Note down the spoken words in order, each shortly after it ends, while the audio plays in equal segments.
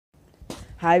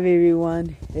Hi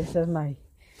everyone, this is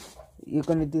you're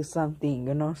gonna do something,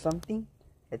 you know something?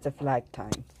 It's a flag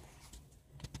time.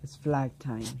 It's flag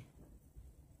time.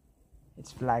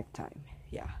 It's flag time,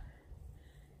 yeah.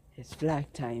 It's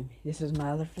flag time. This is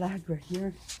my other flag right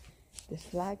here. This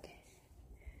flag.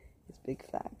 This big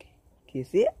flag. Can you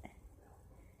see it?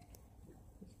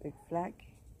 This big flag.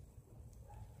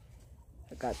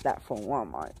 I got that from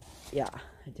Walmart. Yeah,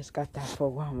 I just got that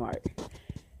for Walmart.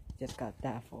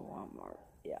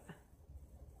 Yeah.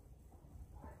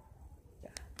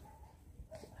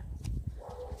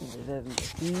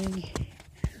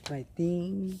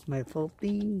 My full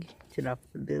thing. Did I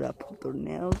put the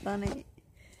nails on it?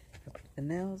 I put the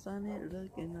nails on it.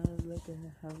 Look at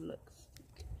how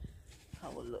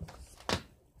it looks.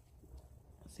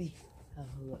 See how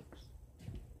it looks.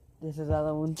 This is the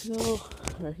other one too,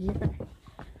 right here.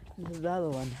 This is the other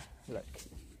one. Look.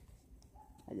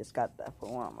 I just got that from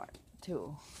Walmart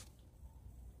too.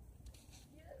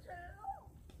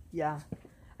 Yeah,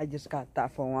 I just got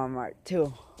that from Walmart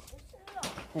too.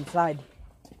 Inside.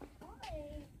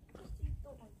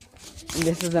 And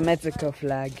this is a Mexico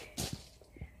flag.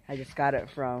 I just got it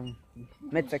from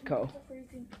Mexico.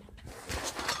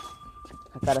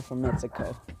 I got it from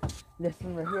Mexico. This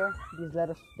one right here, this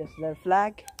little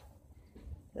flag.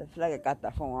 The flag, I got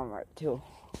that from Walmart too.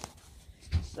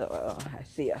 So I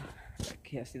see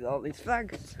I see all these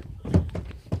flags.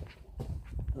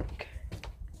 Look.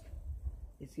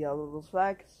 You see all of those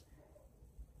flags?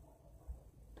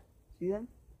 See them?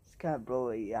 It's kind of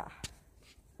blurry, yeah.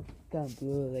 Kind of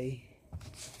blurry.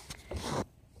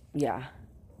 Yeah.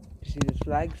 You see these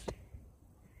flags?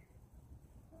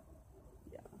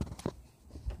 Yeah.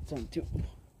 Some too.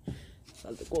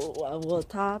 So the go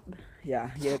top.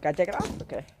 Yeah, you gotta check it out?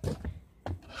 Okay.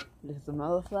 This is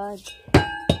another flag.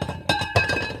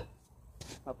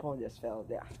 My phone just fell.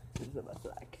 Yeah. This is another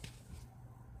flag.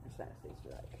 This United States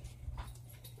flag.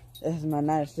 This is my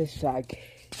United States flag.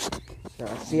 So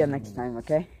I'll see you next time,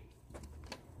 okay?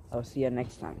 I'll see you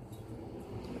next time.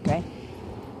 Okay?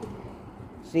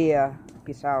 See ya.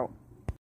 Peace out.